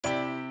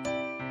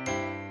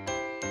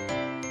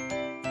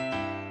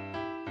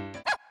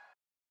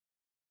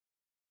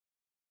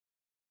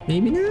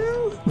Maybe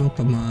now? Oh,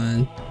 come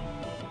on.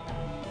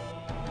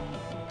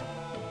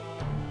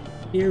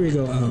 Here we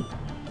go.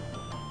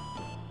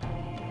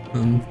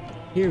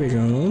 Here we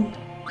go.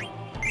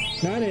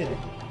 Got it.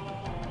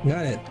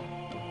 Got it.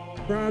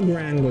 Frog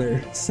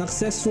Wrangler.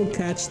 Successful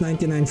catch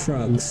 99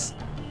 frogs.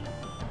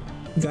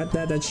 Got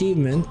that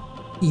achievement.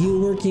 You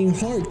working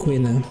hard,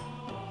 Quina.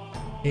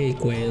 Hey,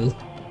 Quale.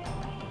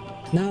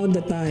 Now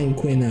the time,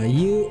 Quina.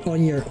 You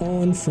on your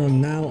own from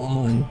now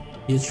on.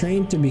 You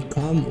train to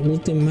become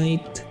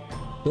ultimate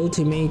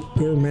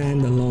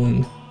gourmand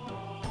alone.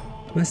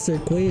 Master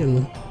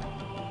Quale.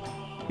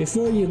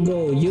 Before you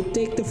go, you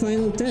take the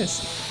final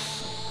test.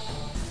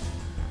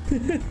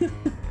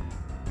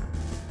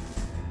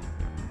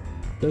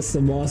 That's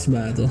the boss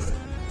battle.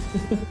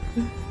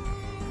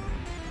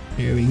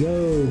 Here we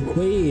go,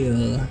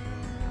 Quale.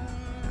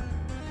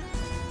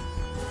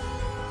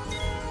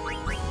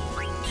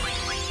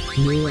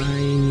 Do I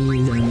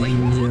need an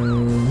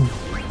angel?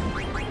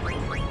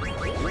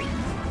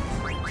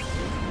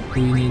 Do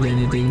we need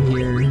anything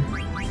here?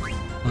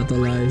 Auto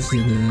life,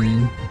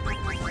 zidane,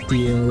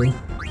 steel,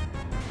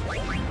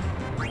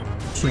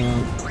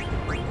 shock,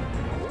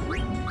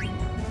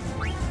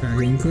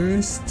 dragon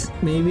crest,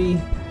 maybe?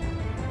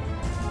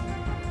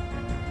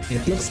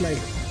 It looks like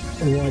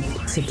what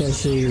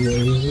Satoshi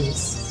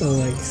was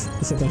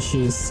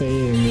Satoshi is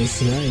saying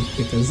is right,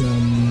 because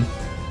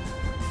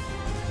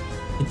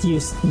it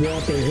used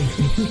water.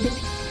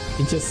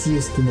 It just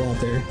used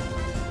water.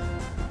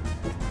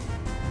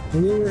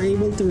 And we were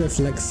able to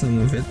reflect some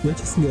of it, which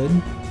is good.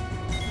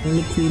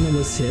 Only Quina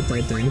was hit,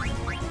 I think.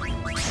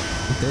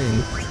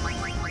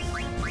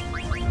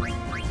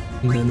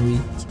 And then we...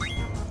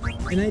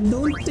 And I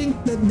don't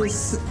think that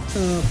this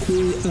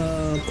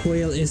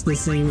Quale is the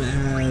same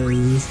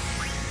as...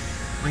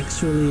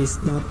 Actually,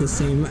 it's not the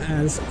same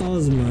as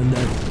Ozma,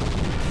 that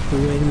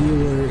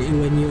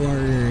when you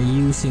are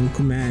using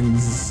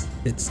commands,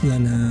 it's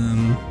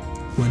gonna...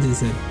 what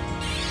is it?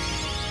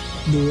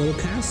 Dual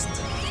cast?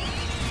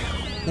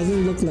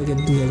 Doesn't look like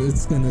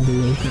it's gonna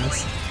dual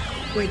cast.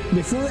 Wait,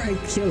 before I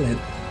kill it,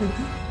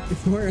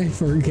 before I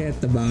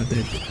forget about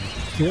it,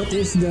 what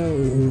is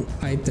the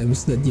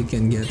items that you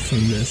can get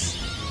from this?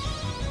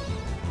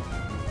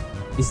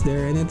 Is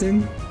there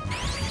anything?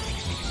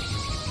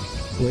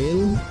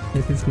 Whale,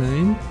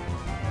 FF9.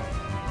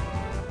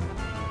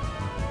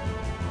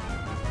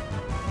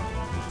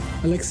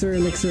 Elixir,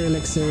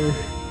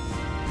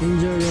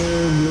 Ninja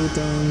Robe,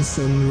 Glutons,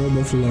 and Robe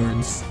of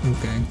Lords.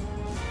 Okay.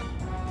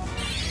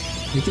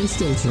 We can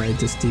still try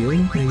to steal,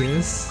 I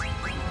guess.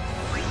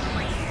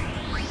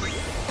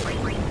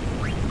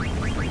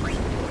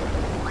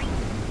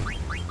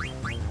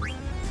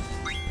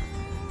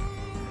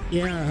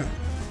 Yeah.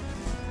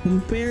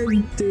 Compared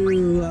to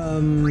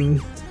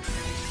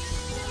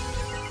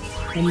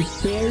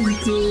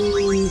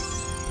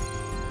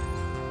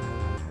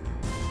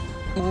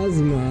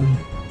Ozma,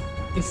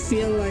 I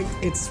feel like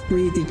it's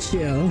pretty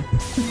chill.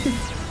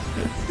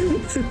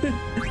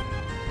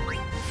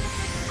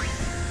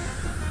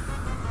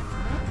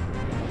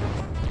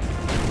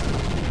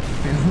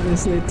 I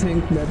honestly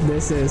think that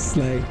this is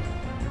like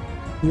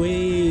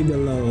way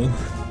below.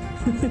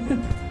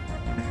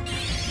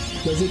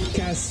 Does it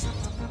cast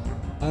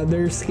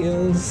other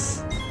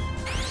skills?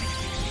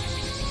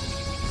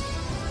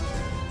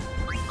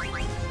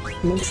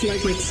 Looks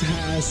like it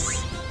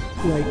has,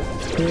 like,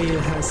 Quale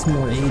has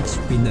more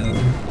HP though.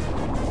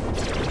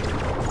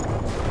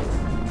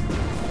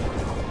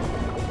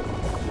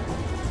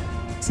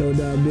 So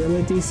the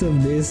abilities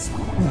of this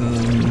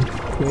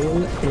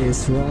Quale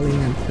is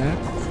rolling attack,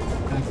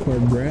 aqua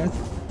breath,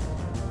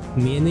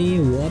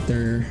 mini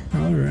water.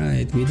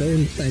 Alright,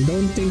 I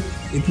don't think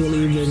it will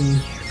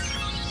even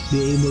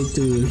be able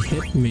to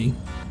hit me.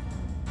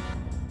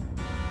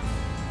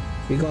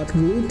 We got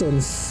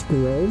Gluton's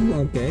robe.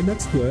 Okay,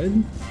 that's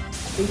good. I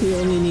think we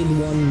only need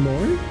one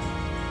more.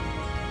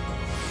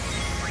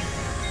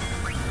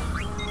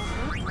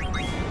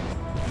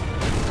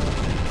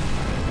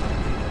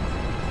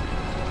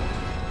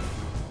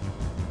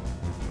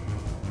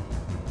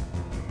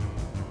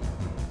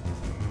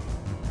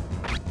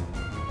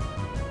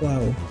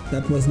 Wow,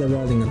 that was the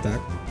rolling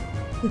attack.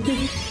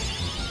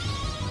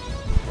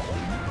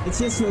 Let's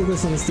just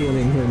focus on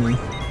stealing for me.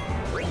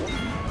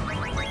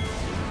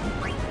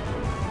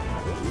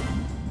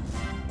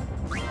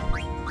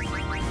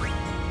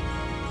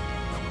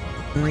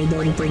 I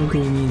don't think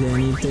we need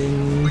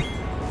anything.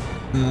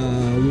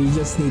 We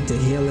just need to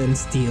heal and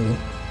steal.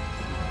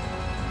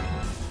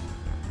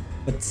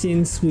 But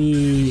since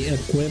we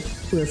equip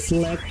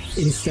Reflect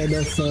instead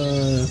of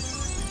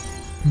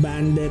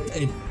Bandit,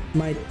 it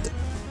might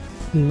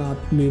not.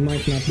 We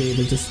might not be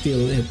able to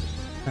steal it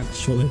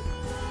actually,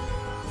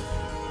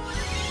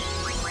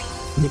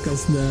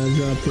 because the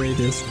drop rate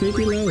is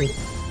pretty low.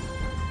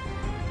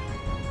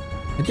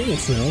 I think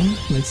it's low.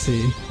 Let's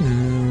see.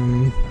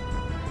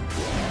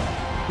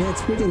 Yeah,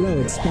 it's pretty low.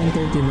 It's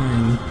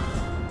 139.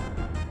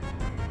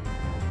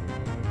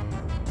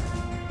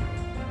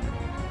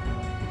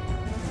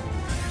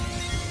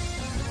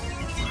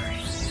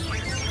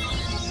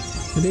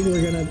 I think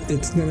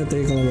it's gonna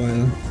take a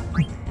while.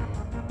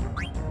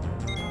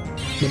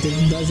 But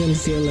it doesn't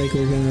feel like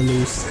we're gonna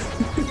lose.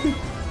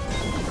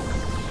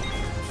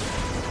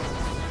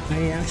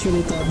 I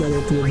actually thought that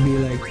it would be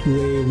like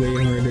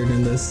way harder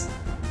than this.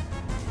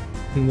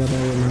 From what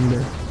I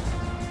remember.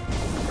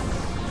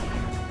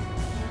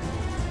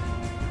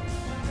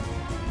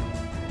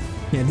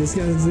 Yeah, this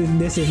is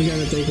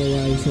gonna take a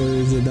while for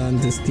Zidane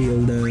to steal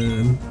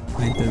the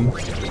item.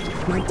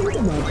 Now think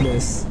about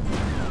this.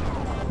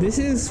 This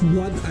is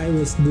what I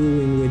was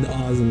doing with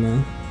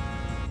Ozma.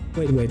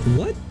 Wait,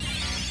 what?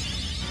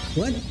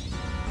 What?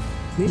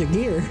 Ninja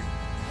gear?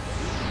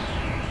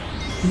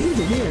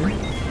 Ninja gear?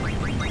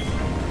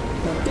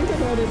 Now think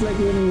about it like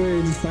when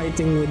we're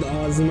fighting with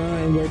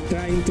Ozma and we're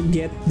trying to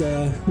get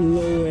the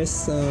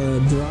lowest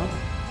drop,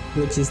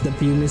 which is the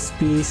Pumice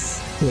piece,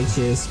 which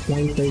is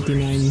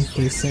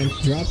 0.39%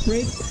 drop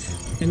rate,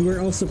 and we're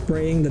also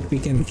praying that we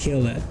can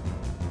kill it.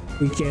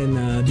 We can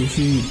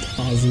defeat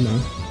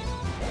Ozma.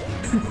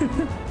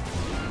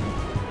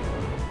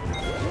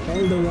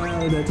 All the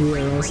while that we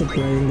are also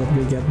praying that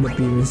we get the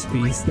Pumice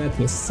piece. That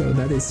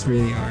is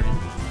really hard.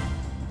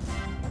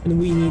 And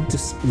we need to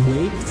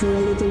wait for a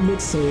little bit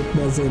so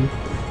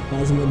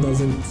Ozma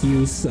doesn't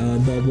use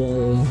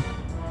double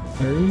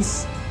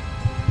turns.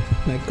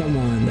 Like, come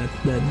on,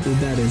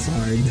 that is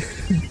hard.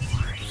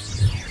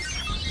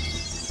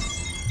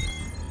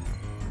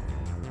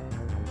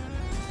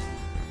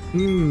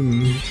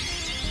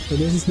 So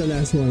this is the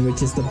last one,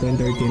 which is the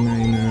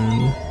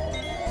 0.39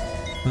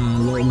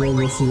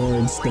 lowest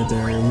lords that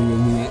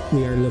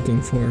we are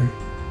looking for.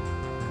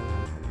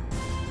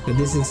 But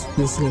this is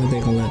gonna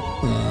take a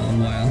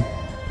while.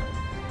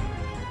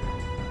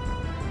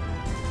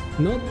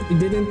 Nope, it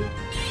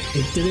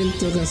didn't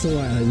took us a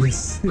while.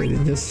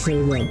 It just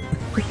showed up.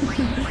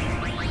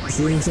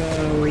 Seems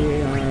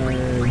we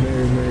are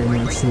very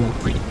much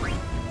lucky.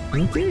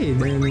 Okay,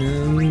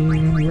 then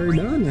we're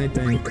done, I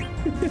think.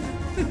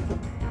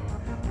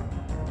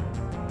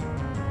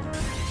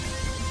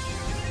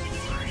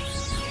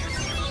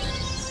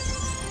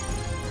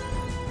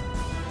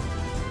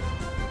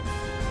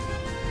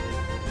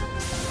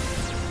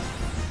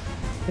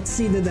 Let's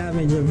see the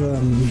damage of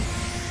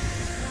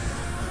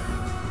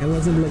I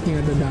wasn't looking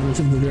at the damage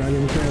of the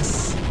Dragon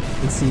Crest.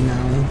 Let's see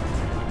now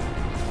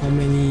how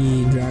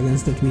many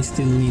dragons that we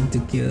still need to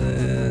kill.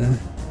 I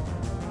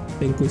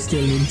think we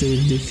still need to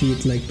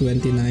defeat like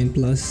 29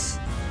 plus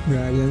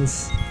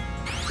dragons.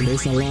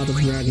 There's a lot of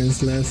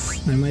dragons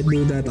left. I might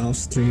do that off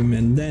stream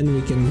and then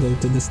we can go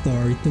to the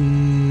story.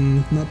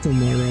 Not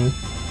tomorrow.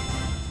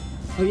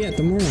 Oh yeah,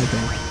 tomorrow I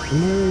think.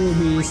 Tomorrow will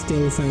be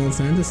still Final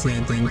Fantasy,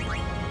 I think.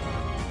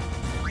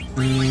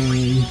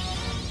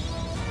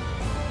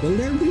 Will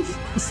there be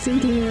a stream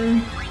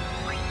tomorrow?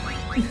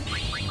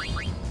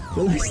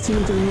 Will I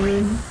stream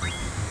tomorrow?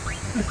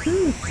 I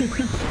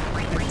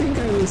think I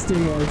will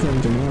stream more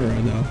from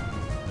tomorrow though.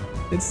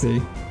 Let's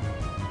see.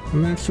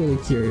 I'm actually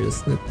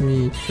curious. Let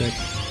me check.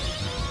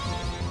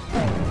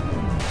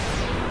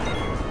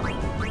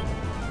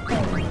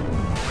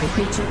 Let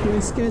me check my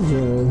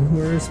schedule.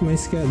 Where's my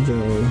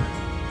schedule?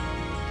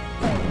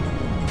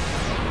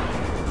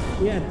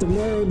 Yeah,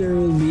 tomorrow there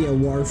will be a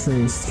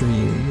Warframe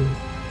stream.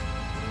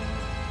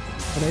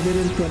 But I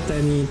didn't put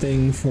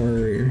anything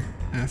for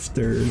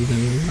after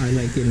I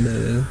like in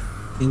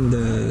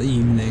the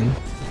evening.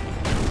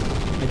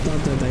 I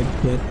thought that I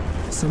put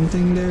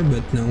something there,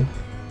 but no.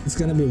 It's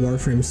gonna be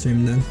Warframe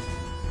stream then.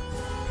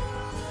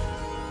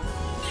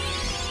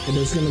 Okay,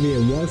 there's gonna be a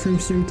Warframe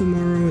stream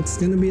tomorrow. It's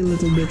gonna be a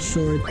little bit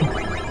short,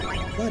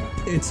 but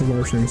it's a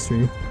Warframe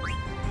stream.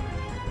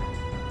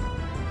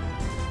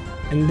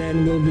 And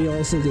then we'll be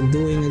also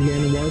doing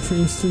again a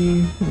Warframe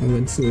stream,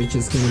 which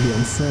is gonna be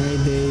on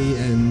Friday,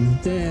 and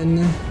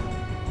then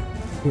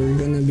we're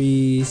gonna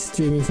be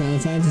streaming Final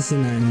Fantasy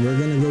 9. We're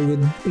gonna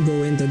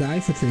go into the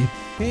Ifa tree.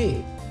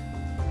 Hey,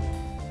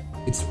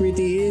 it's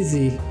pretty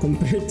easy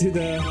compared to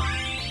the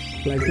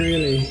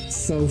really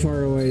so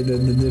far away the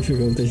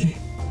difficulty.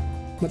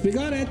 But we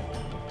got it.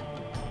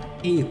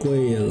 Hey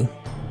Quale,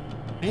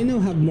 I now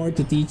have more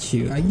to teach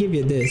you. I give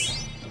you this.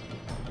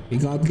 We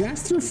got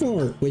Gaster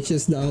Fork, which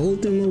is the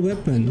ultimate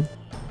weapon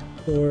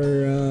for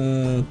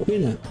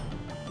Quina.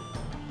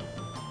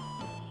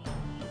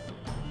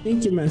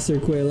 Thank you,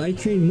 Master Quale. I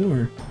train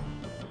more.